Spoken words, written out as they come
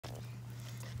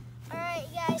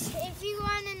if you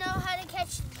want to know how to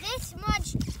catch this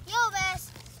much yellow bass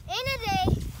in a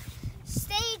day,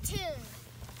 stay tuned.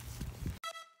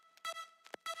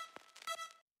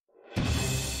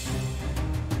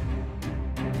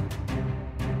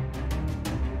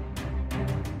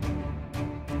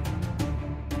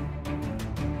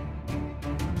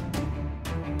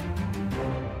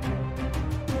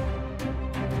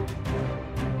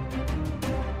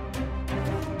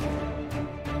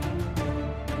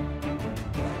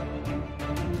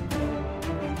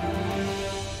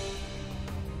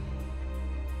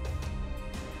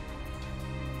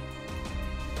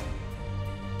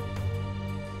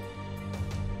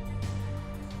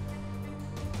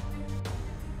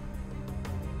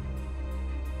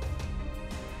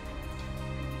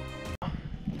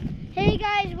 Hey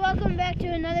guys, welcome back to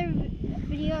another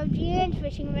video of GN's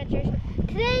Fishing Adventures.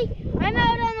 Today, I'm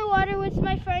out on the water with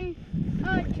my friend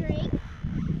Drake,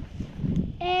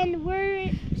 and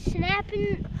we're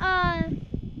snapping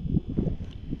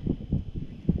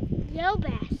yellow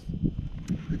bass.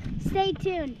 Stay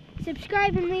tuned.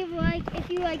 Subscribe and leave a like if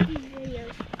you like these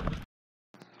videos.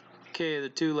 Okay, the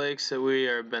two lakes that we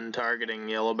have been targeting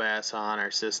yellow bass on are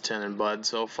Siston and Bud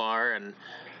so far, and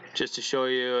just to show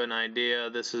you an idea,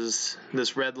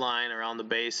 this red line around the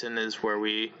basin is where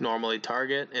we normally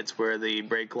target. It's where the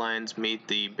break lines meet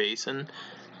the basin,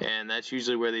 and that's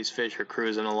usually where these fish are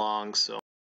cruising along. So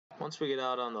once we get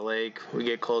out on the lake, we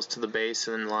get close to the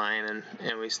basin line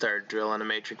and we start drilling a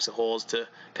matrix of holes to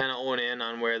kind of own in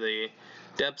on where the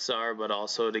depths are, but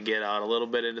also to get out a little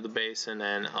bit into the basin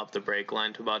and up the break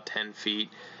line to about 10 feet.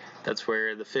 That's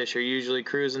where the fish are usually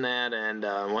cruising at, and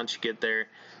once you get there,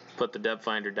 put the depth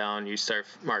finder down, you start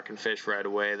marking fish right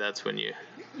away. That's when you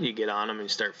get on them and you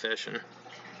start fishing.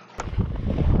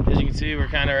 As you can see, we're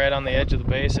kind of right on the edge of the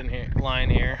basin line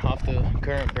here, off the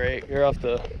current break, or off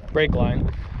the break line,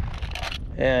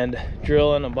 and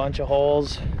drilling a bunch of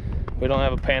holes. We don't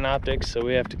have a Panoptix, so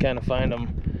we have to kind of find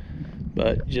them,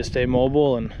 but just stay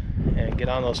mobile and get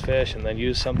on those fish, and then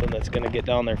use something that's going to get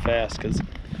down there fast, because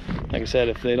like I said,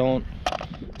 if they don't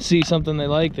see something they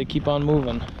like, they keep on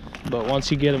moving. But once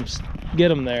you get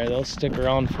them there, they'll stick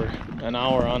around for an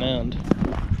hour on end.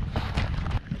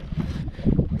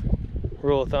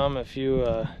 Rule of thumb, if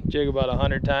you jig about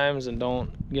 100 times and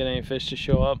don't get any fish to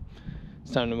show up,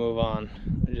 it's time to move on.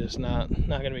 They're just not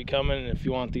going to be coming, and if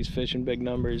you want these fish in big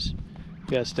numbers, you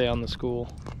gotta stay on the school.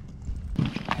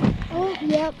 Oh,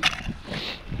 yep.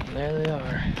 And there they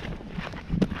are.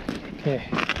 Okay,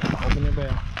 open your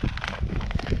bail.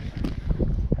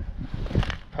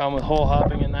 Problem with hole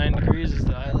hopping at 9 degrees is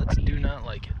the eyelets do not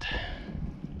like it.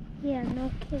 Yeah,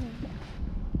 no kidding.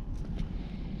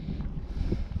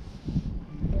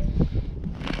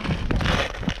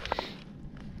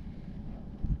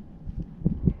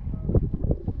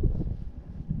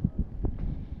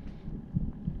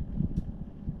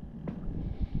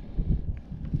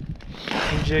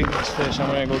 I'm jigging these fish. I'm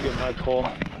gonna go get my pole.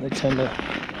 They tend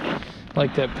to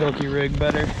like that pilky rig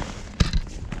better.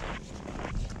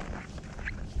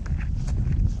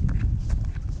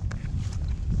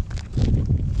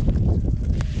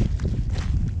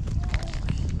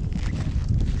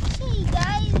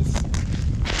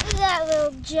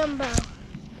 Jumbo.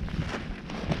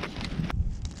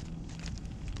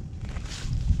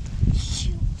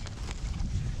 Shoot.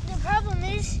 The problem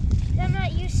is I'm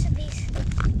not used to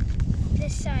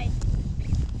this side.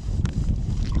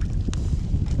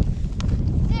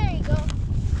 There you go.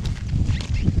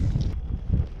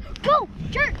 Go,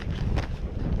 jerk!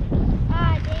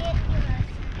 Ah, dang it,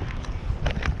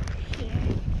 here.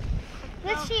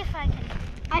 Let's see if I can.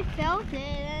 I felt it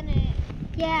and it.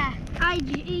 Yeah,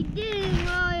 it did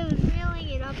while I was reeling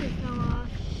it up, it fell off.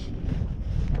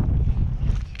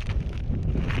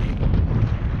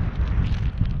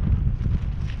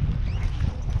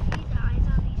 These eyes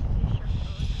on these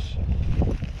fish are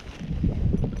really...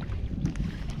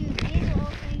 Dude, these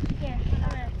little things here, I'm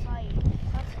gonna fight.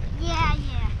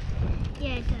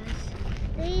 Yeah, it does.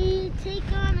 They take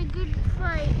on a good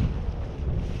fight.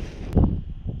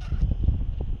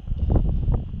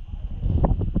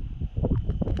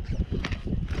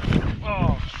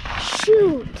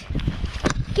 Shoot!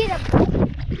 Get him!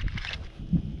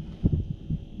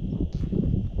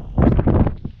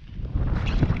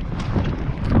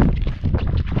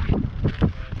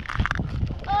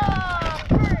 Oh,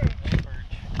 perch!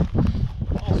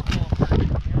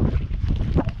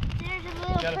 There's a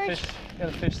little perch.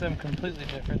 Gotta fish them completely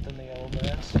different than the yellow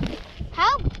bass.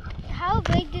 How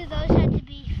big do those have to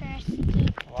be for us to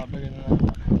keep? A lot bigger than that.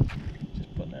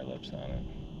 Just putting their lips on it.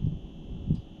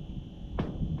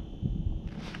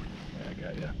 There, I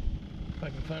got ya. If I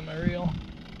can find my reel.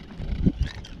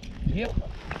 Yep,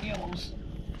 yellows.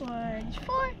 4 and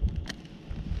 4.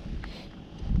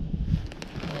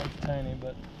 Well, it's tiny,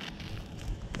 but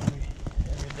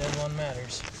every dead one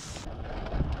matters.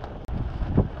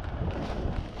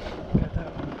 Got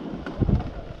that one.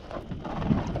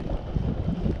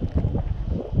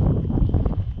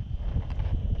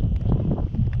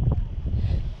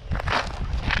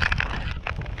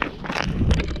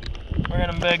 We're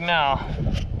getting big now.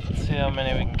 Let's see how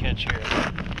many we can catch here in a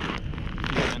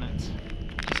few minutes.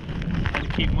 Just had to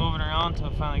keep moving around until I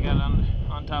finally got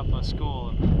on top of a school.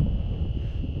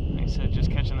 And like I said,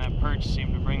 just catching that perch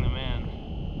seemed to bring them in.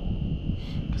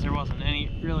 Because there wasn't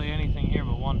really anything here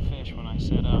but one fish when I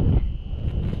set up.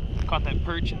 Caught that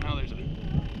perch and now there's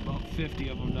about 50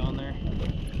 of them down there.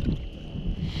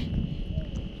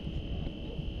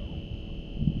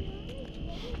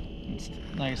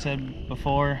 Like I said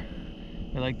before,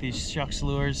 I like these shucks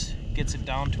lures. Gets it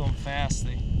down to them fast.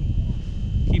 They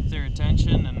keep their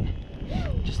attention and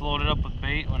just load it up with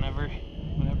bait whenever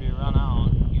you run out.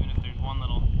 Even if there's one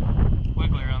little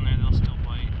wiggler on there, they'll still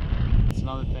bite. That's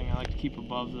another thing I like to keep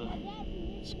above the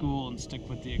school and stick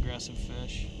with the aggressive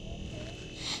fish.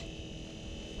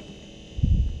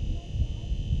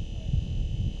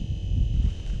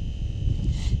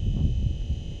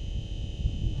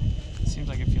 It seems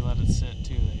like if you let it sit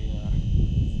too, you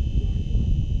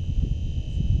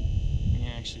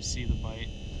actually see the bite.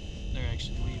 They're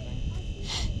actually leaving.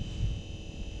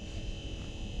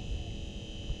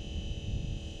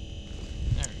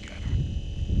 There, we got her.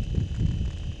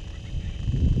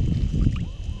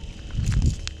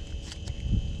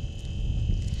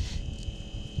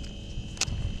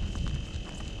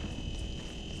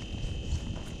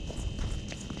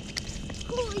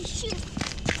 Holy shoot.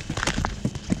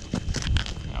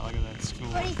 Now look at that school.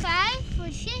 45,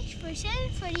 46,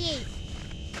 47, 48.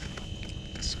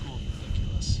 This school's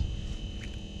ridiculous.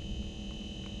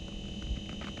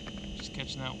 Just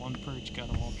catching that one perch got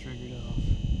them all triggered off.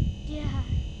 Yeah.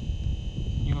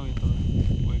 You go get the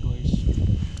wigglers.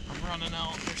 I'm running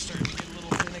out. They're starting to get a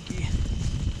little finicky.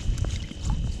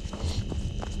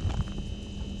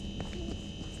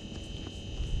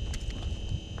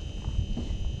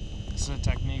 This is a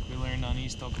technique we learned on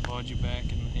East Okoboji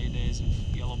back in the heydays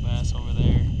of yellow bass over there.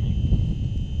 I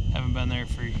mean, haven't been there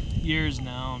for years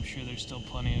now. I'm sure there's still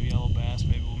plenty of yellow bass.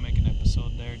 Maybe we'll make an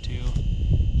episode there too.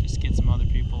 Just get some other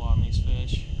people on these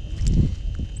fish.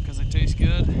 Because they taste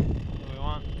good. We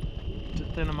want to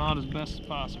thin them out as best as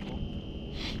possible.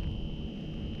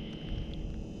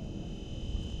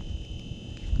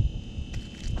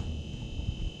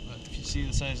 But if you see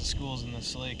the size of schools in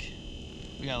this lake,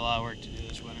 we got a lot of work to do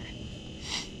this winter.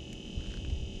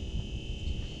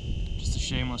 Just a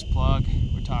shameless plug.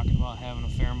 We're talking about having a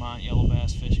Fairmont yellow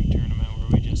bass fishing tournament where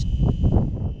we just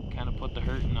kind of put the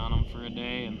hurting on them for a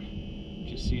day and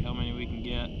just see how many we can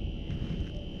get.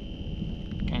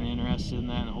 Kind of interested in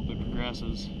that and hope it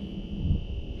progresses.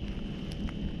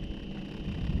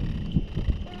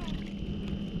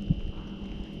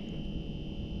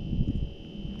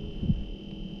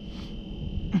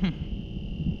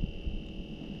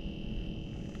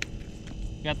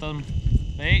 Got them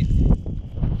bait.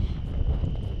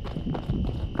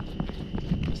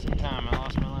 Just in time, I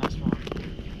lost my last one.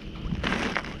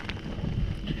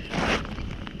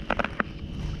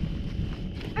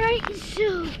 Alright,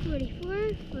 so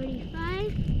 44,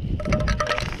 45,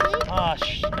 46, Ah,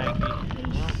 shnikey.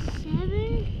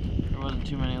 47. There wasn't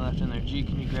too many left in there. G,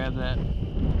 can you grab that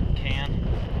can?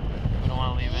 We don't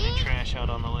want to leave any trash out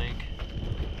on the lake.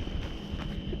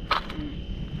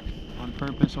 On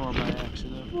purpose or by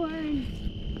accident.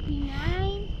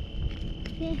 49,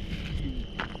 50,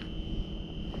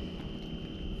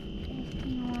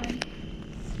 51.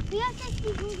 We have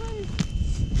 51.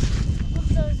 Look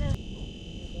those up.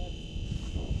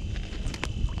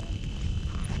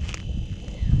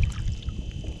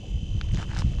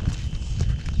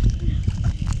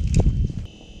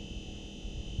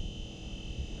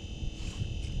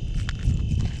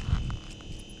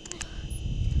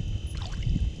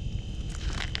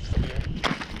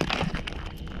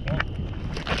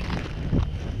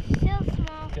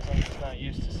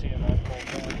 Used to seeing that pull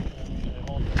back. I'm usually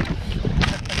holding it.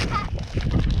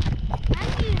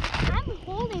 I'm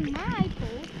holding my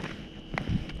pole.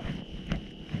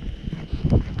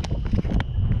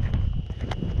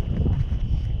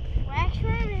 Wax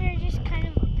worms are just kind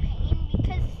of a pain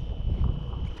because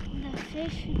the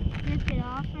fish rip it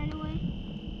off right away.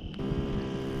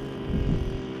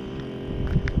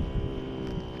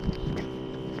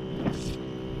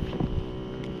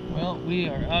 Well, we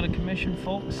are out of commission,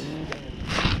 folks.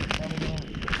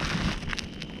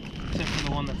 Except for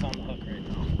the one that's on the hook right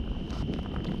now.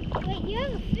 Wait, you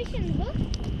have a fish in the hook?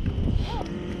 Oh.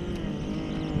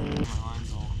 My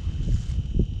line's all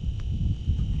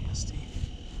nasty.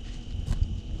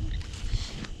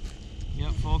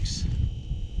 Yep, folks.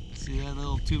 See that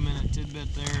little 2-minute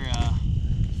tidbit there?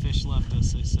 Fish left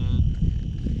us. They said,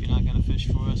 if you're not gonna fish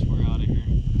for us, we're out of here.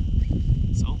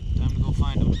 So, time to go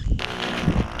find them.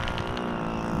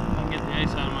 I'll get the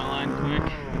ice out of my line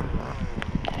quick.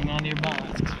 Hang on to your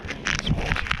balance.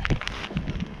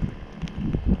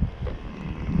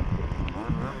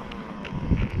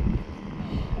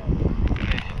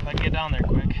 Okay, if I can get down there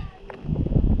quick,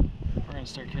 we're gonna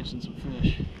start catching some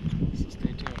fish. So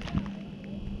stay tuned.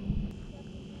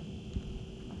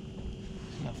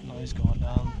 There's enough noise going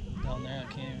down there.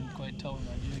 I can't even quite tell where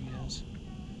my jig is.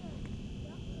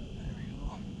 There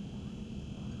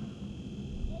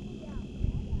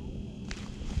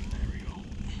we go.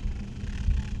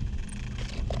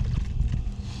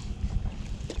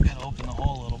 Gotta open the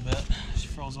hole a little bit. She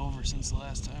froze over since the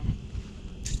last time.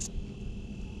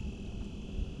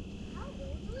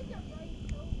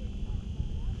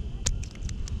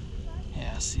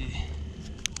 Yeah, see.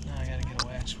 Now I gotta get a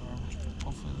wax worm.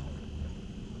 Hopefully the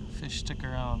fish stick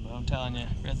around, but I'm telling you,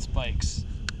 red spikes.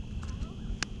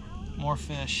 More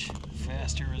fish,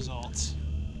 faster results.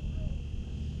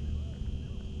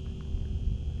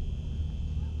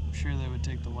 I'm sure they would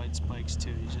take the white spikes too.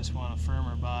 You just want a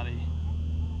firmer body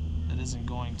that isn't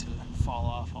going to fall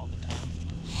off all the time.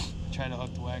 I tried to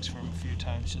hook the wax worm a few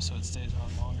times just so it stays on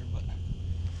longer, but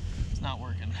it's not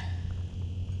working.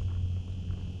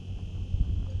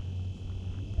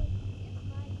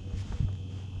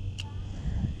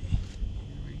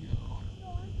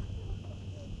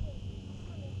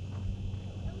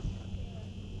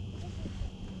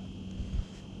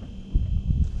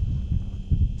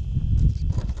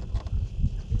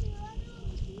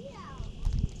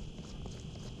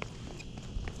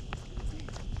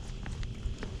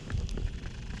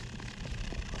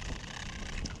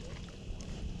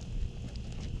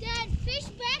 Fish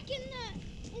back in the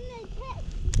tent.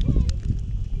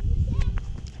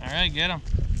 All right, get him.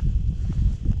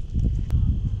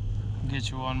 I'll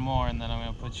get you one more, and then I'm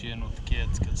gonna put you in with the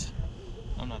kids because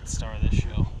I'm not the star of this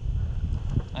show.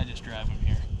 I just drive them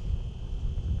here.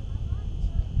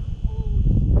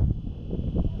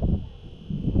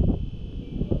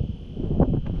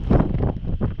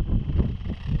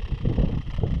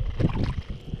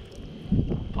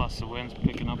 Plus the wind's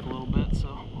picking up a little bit,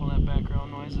 so all that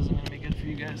background noise isn't going to be good for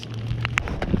you guys.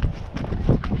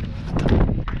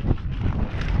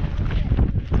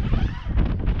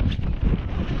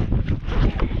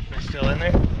 They're still in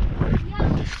there?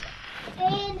 Yeah.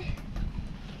 And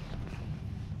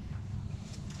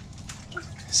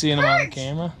seeing them on the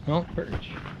camera? No, perch.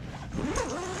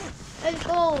 let's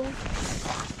go.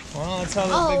 Well, that's how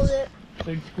the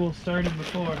big school started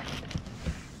before.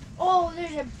 Oh,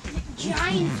 there's a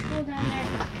giant school down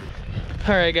there.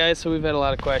 Alright guys, so we've had a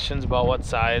lot of questions about what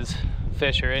size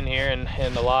fish are in here, and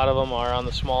a lot of them are on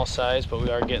the small size, but we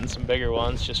are getting some bigger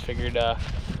ones. Just figured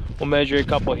we'll measure a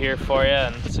couple here for you,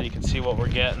 and so you can see what we're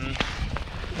getting.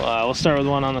 We'll start with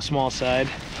one on the small side.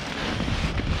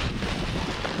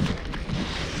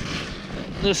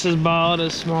 This is about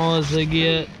as small as they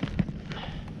get.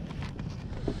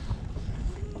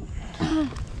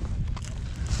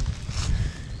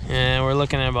 And we're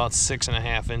looking at about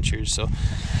 6.5 inches, so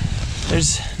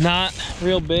there's not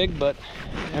real big, but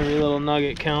every little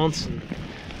nugget counts, and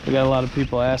we got a lot of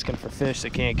people asking for fish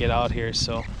that can't get out here,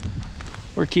 so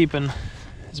we're keeping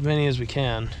as many as we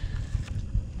can.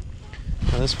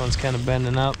 Now this one's kind of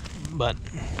bending up, but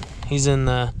he's in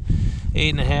the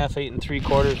 8.5, 8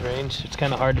 3/4 range. It's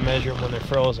kind of hard to measure them when they're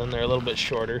frozen. They're a little bit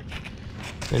shorter.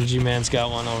 And G-Man's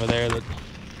got one over there that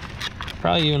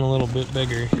probably even a little bit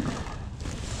bigger.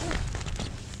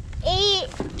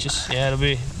 Yeah, it'll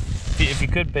be, if you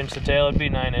could pinch the tail, it'd be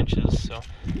 9 inches. So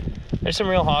there's some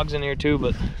real hogs in here too,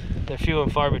 but they're few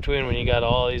and far between when you got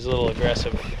all these little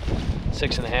aggressive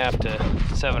 6.5 to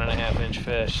 7.5 inch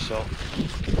fish. So,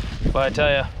 but I tell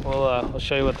you, we'll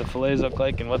show you what the fillets look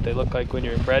like and what they look like when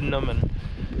you're breading them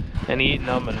and eating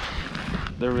them, and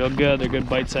they're real good. They're good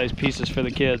bite-sized pieces for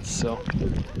the kids. So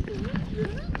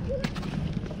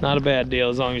not a bad deal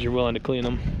as long as you're willing to clean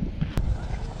them.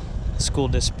 School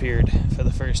disappeared for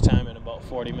the first time in about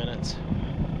 40 minutes.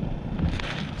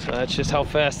 So that's just how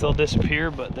fast they'll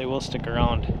disappear, but they will stick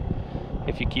around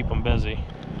if you keep them busy.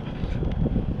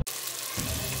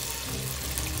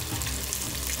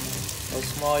 Those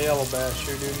small yellow bass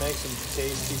sure do make some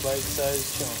tasty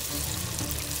bite-sized chunks.